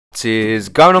What is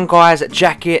going on, guys?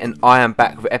 Jack here, and I am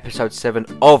back with episode 7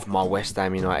 of my West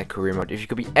Ham United career mode. If you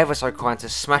could be ever so kind to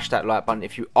smash that like button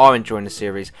if you are enjoying the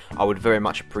series, I would very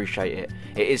much appreciate it.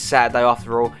 It is Saturday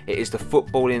after all, it is the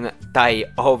footballing day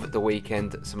of the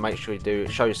weekend, so make sure you do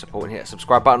show your support and hit that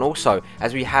subscribe button. Also,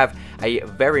 as we have a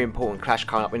very important clash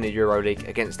coming up in the Euro League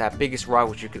against our biggest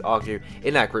rivals, you could argue,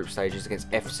 in our group stages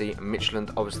against FC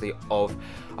Midtjylland, obviously of,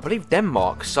 I believe,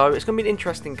 Denmark. So it's going to be an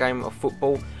interesting game of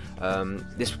football.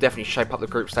 This will definitely shape up the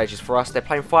group stages for us. They're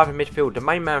playing 5 in midfield. The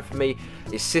main man for me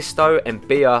is Sisto and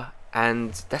Bia,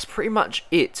 and that's pretty much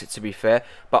it, to be fair.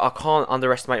 But I can't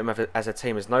underestimate them as a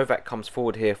team, as Novak comes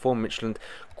forward here for Midtjylland.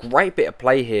 Great bit of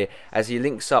play here as he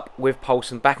links up with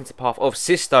Poulsen back into the path of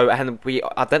Sisto, and we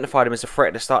identified him as a threat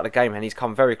at the start of the game, and he's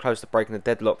come very close to breaking the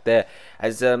deadlock there.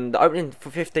 As the opening for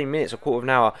 15 minutes, a quarter of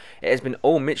an hour, it has been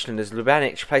all Midtjylland as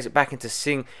Lubanic plays it back into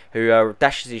Singh, who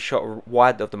dashes his shot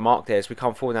wide of the mark there. As we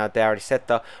come forward now,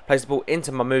 Diarra plays the ball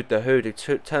into Mahmoud Dahoud,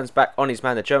 who turns back on his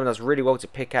man. The German does really well to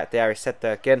pick out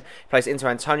Diarra again. Plays it into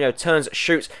Antonio, turns,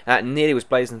 shoots, and that nearly was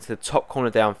blazing to the top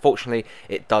corner there. Unfortunately,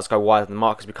 it does go wide of the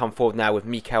mark as we come forward now with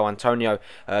Mikel Antonio.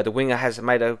 The winger has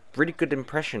made a really good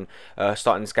impression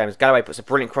starting this game, as Galloway puts a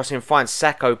brilliant cross in, finds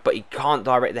Sacco, but he can't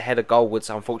direct the header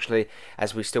goalwards, unfortunately,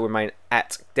 as we still remain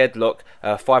at deadlock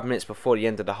 5 minutes before the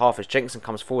end of the half, as Jenkinson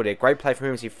comes forward here. Great play from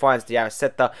him as he finds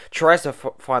Diarra, tries to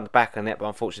find the back of the net, but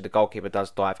unfortunately the goalkeeper does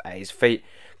dive at his feet.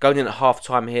 Going in at half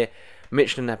time here,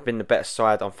 Midtjylland have been the better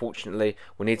side. Unfortunately,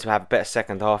 we need to have a better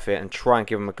second half here and try and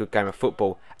give them a good game of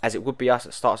football, as it would be us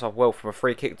that starts off well from a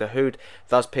free kick. Dahoud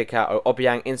does pick out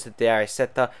Obiang into Diarra.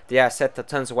 Diarra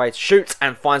turns away, shoots,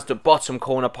 and finds the bottom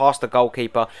corner past the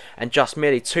goalkeeper. And just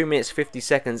merely 2 minutes 50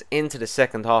 seconds into the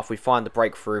second half, we find the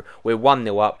breakthrough. We're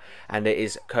 1-0 up, and it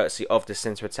is courtesy of the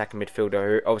centre attacking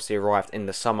midfielder who obviously arrived in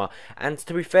the summer. And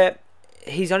to be fair,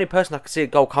 he's the only person I could see a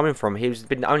goal coming from. He's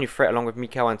been the only threat along with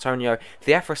Mikel Antonio.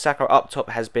 The Sacco up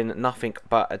top has been nothing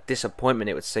but a disappointment,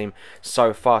 it would seem,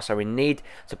 so far. So we need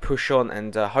to push on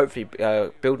and hopefully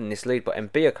building this lead. But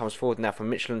Mbia comes forward now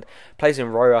from Midtjylland, plays in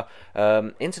Roya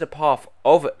into the path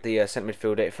of the centre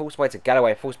midfielder. It falls away to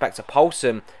Galloway, falls back to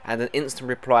Poulsen, and an instant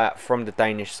reply from the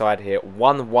Danish side here.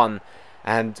 1-1,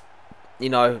 and you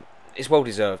know, it's well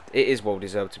deserved. It is well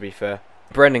deserved, to be fair.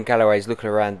 Brendan Galloway is looking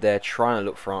around there, trying to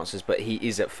look for answers, but he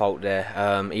is at fault there.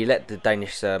 He let the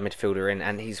Danish midfielder in,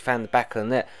 and he's found the back of the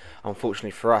net,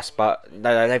 unfortunately for us. But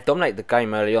they've dominated the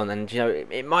game early on, and you know,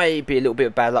 it might be a little bit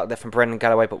of bad luck there from Brendan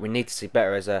Galloway, but we need to see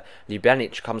better as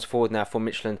Lubanic comes forward now for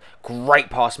Midtjylland. Great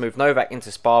pass move, Novak into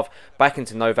Sparv, back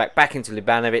into Novak, back into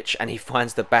Lubanovic, and he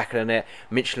finds the back of the net.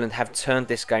 Midtjylland have turned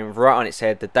this game right on its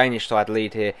head. The Danish side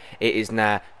lead here. It is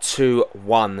now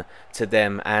 2-1 to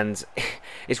them, and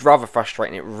it's rather frustrating.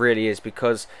 It really is,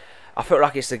 because I felt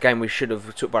like it's the game we should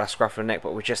have took by the scruff of the neck,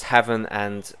 but we just haven't,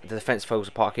 and the defence falls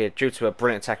apart here due to a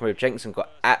brilliant attack move. Jenkinson got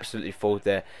absolutely fooled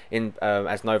there in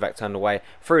as Novak turned away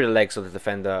through the legs of the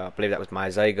defender. I believe that was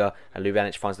Maizega, and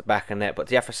Lubanic finds the back of the net. But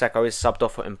Diarra is subbed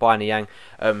off in Yang,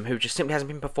 who just simply hasn't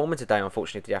been performing today,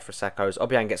 unfortunately. Diarra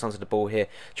Obiang gets onto the ball here,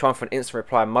 trying for an instant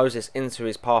reply. Moses into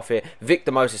his path here.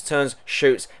 Victor Moses turns,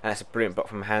 shoots, and that's a brilliant block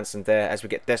from Hansen there. As we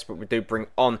get desperate, we do bring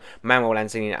on Manuel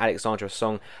Lanzini and Alexandra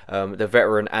Song, the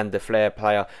veteran and the flair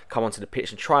player, come onto the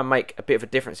pitch and try and make a bit of a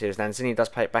difference here, as Lanzini does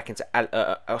play it back into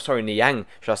Niang,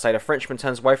 should I say. The Frenchman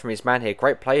turns away from his man here.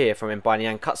 Great play here from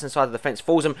Niang, cuts inside the defence,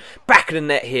 falls him back of the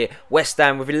net here. West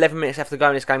Ham, with 11 minutes left to go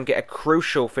in this game, get a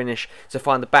crucial finish to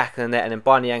find the back of the net, and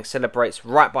then Niang celebrates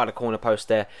right by the corner post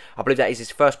there. I believe that is his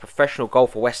first professional goal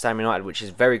for West Ham United, which is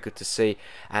very good to see.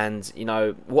 And you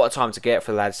know, what a time to get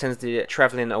for the lads. Sends the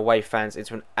travelling away fans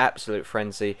into an absolute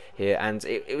frenzy here, and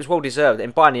it was well deserved.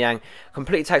 And Niang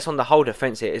completely takes on the whole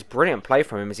defence here. It's brilliant play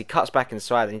from him as he cuts back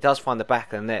inside, and he does find the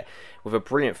back of the net with a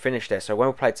brilliant finish there. So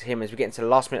well played to him. As we get into the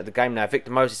last minute of the game now,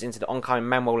 Victor Moses into the oncoming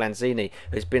Manuel Lanzini,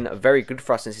 who's been very good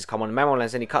for us since he's come on. Manuel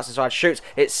Lanzini cuts inside, shoots,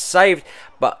 it's saved,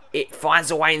 but it finds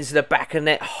a way into the back of the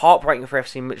net. Heartbreaking for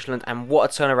FC Midtjylland, and what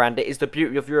a turnaround. It is the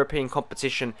beauty of European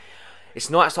competition. It's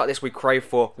nights like this we crave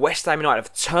for. West Ham United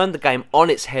have turned the game on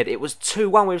its head. It was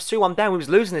 2-1. We was 2-1 down. We was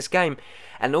losing this game,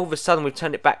 and all of a sudden we've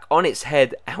turned it back on its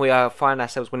head, and we find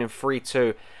ourselves winning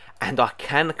 3-2. And I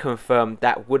can confirm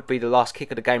that would be the last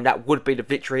kick of the game. That would be the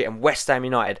victory. And West Ham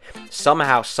United,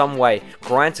 somehow, some way,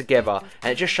 grind together.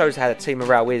 And it just shows how the team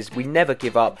morale is. We never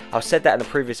give up. I've said that in the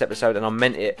previous episode, and I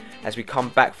meant it, as we come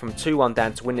back from 2-1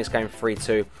 down to win this game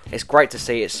 3-2. It's great to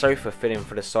see. It's so fulfilling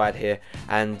for the side here.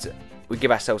 And we give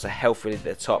ourselves a healthy lead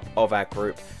at the top of our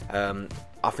group.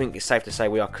 I think it's safe to say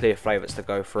we are clear favourites to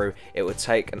go through. It would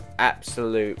take an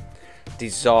absolute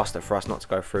disaster for us not to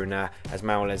go through now, as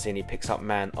Manuel Lanzini picks up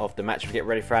man of the match. We get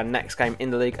ready for our next game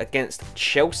in the league against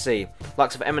Chelsea.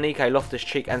 Likes of Emenike,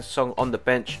 Loftus-Cheek and Song on the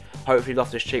bench. Hopefully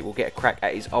Loftus-Cheek will get a crack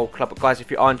at his old club. But guys, if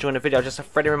you are enjoying the video, just a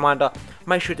friendly reminder,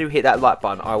 make sure you do hit that like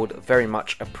button. I would very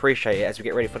much appreciate it as we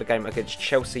get ready for the game against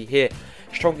Chelsea here.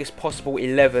 Strongest possible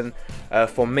 11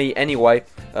 for me anyway.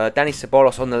 Dani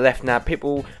Ceballos on the left now.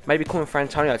 People maybe calling for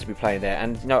Antonio to be playing there,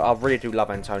 and you know, I really do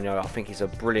love Antonio. I think he's a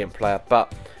brilliant player,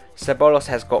 but Ceballos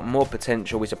has got more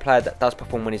potential. He's a player that does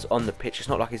perform when he's on the pitch. It's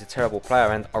not like he's a terrible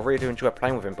player, and I really do enjoy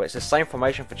playing with him. But it's the same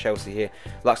formation for Chelsea here.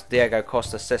 Likes Diego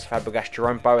Costa, Cesc Fabregas,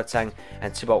 Jerome Boateng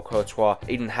and Thibaut Courtois.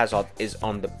 Eden Hazard is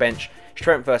on the bench.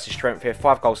 Strength versus strength here.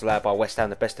 5 goals allowed by West Ham,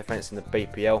 the best defence in the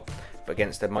BPL. But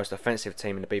against the most offensive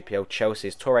team in the BPL, Chelsea.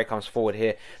 As Toure comes forward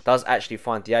here, does actually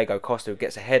find Diego Costa, who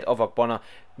gets ahead of Ogbonna.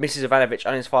 Misses Ivanovic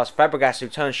only as far as Fabregas, who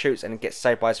turns, shoots and gets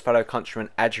saved by his fellow countryman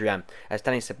Adrian. As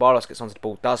Dani Ceballos gets onto the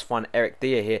ball, does find Eric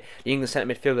Dier here. The England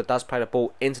centre midfielder does play the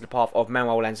ball into the path of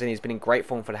Manuel Lanzini. He's been in great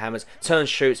form for the Hammers. Turns,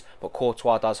 shoots, but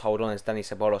Courtois does hold on as Dani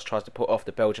Ceballos tries to put off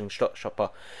the Belgian shot stopper.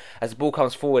 As the ball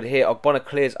comes forward here, Ogbonna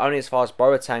clears only as far as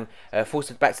Boateng.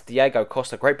 Forces it back to Diego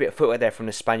Costa. Great bit of footwear there from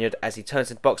the Spaniard as he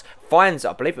turns into the box. Finds,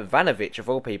 I believe, Ivanovic of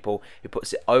all people, who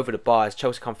puts it over the bar as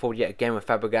Chelsea come forward yet again with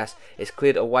Fabregas. It's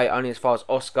cleared away only as far as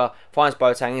Oscar. Finds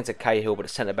Boateng into Cahill, but the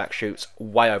centre-back shoots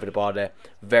way over the bar there.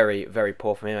 Very, very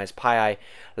poor from him as Payet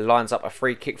lines up a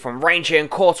free kick from range here, and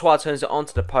Courtois turns it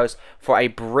onto the post for a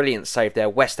brilliant save there.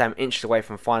 West Ham inches away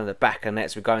from finding the back of the net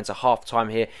as we go into half-time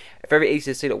here. Very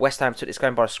easy to see that West Ham took this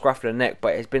game by the scruff of the neck,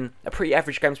 but it's been a pretty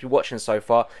average game to be watching so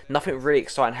far. Nothing really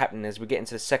exciting happening as we get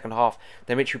into the second half.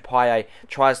 Dimitri Payet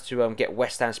tries to get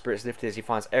West Ham spirits lifted as he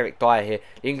finds Eric Dier here.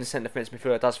 The England centre defence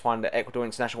midfielder does find the Ecuador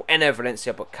international Enner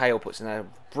Valencia, but Cahill puts in a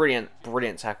brilliant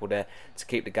tackle there to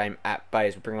keep the game at bay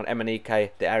as we bring on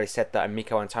Emenike, De Ariceta and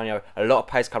Mikel Antonio. A lot of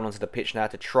pace coming onto the pitch now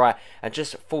to try and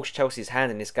just force Chelsea's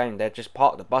hand in this game. They're just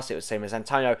part of the bus, it would seem, as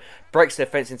Antonio breaks the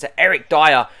defence into Eric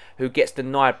Dier, who gets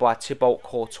denied by Thibaut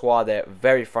Courtois there.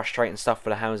 Very frustrating stuff for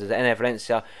the Hammers as Enner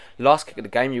Valencia, last kick of the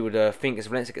game you would think, as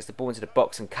Valencia gets the ball into the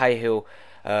box and Cahill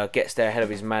gets there ahead of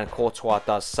his man. Courtois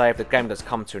does save. The game does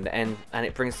come to an end, and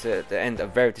it brings to the end a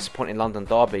very disappointing London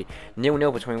derby.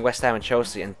 0-0 between West Ham and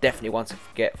Chelsea, and definitely one to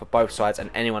forget for both sides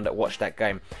and anyone that watched that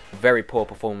game. Very poor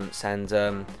performance, and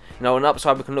you know, on the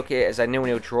upside we can look at it as a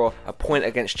 0-0 draw, a point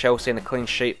against Chelsea and a clean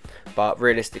sheet, but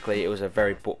realistically it was a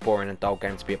very boring and dull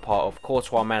game to be a part of.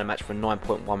 Courtois man of the match for a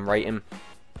 9.1 rating.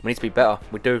 We need to be better,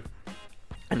 we do.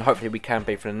 And hopefully we can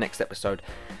be for the next episode.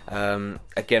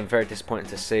 Again, very disappointing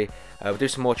to see. We'll do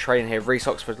some more training here. Reece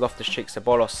Oxford, Loftus-Cheek,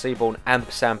 Ceballos, Seaborn and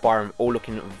Sam Byram all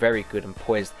looking very good and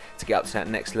poised to get up to that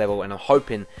next level. And I'm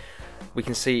hoping we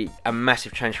can see a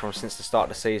massive change from him since the start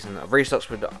of the season. Reece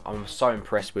Oxford, I'm so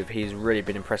impressed with. He's really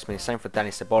been impressed with me. Same for Dani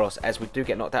Ceballos, as we do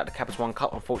get knocked out of the Capital One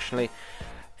Cup, unfortunately.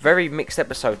 Very mixed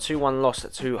episode. 2-1 loss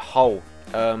to Hull.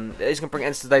 It's going to bring an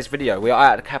end to today's video. We are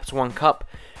out of the Capital One Cup.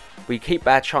 We keep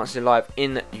our chances alive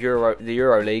in the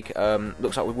Euro League.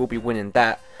 Looks like we will be winning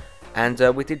that. And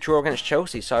we did draw against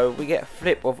Chelsea, so we get a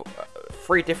flip of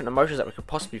 3 different emotions that we could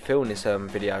possibly feel in this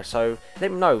video. So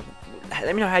let me know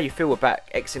how you feel about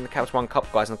exiting the Capital One Cup,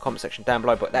 guys, in the comment section down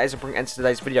below. But that is a bring end to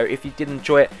today's video. If you did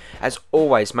enjoy it, as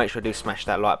always, make sure you do smash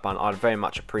that like button. I'd very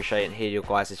much appreciate it and hear your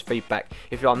guys' feedback.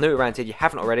 If you are new around here, you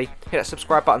haven't already, hit that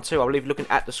subscribe button too. I'll leave you looking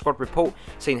at the squad report,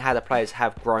 seeing how the players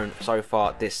have grown so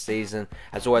far this season.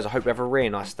 As always, I hope you have a really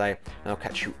nice day, and I'll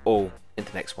catch you all in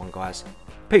the next one, guys.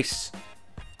 Peace.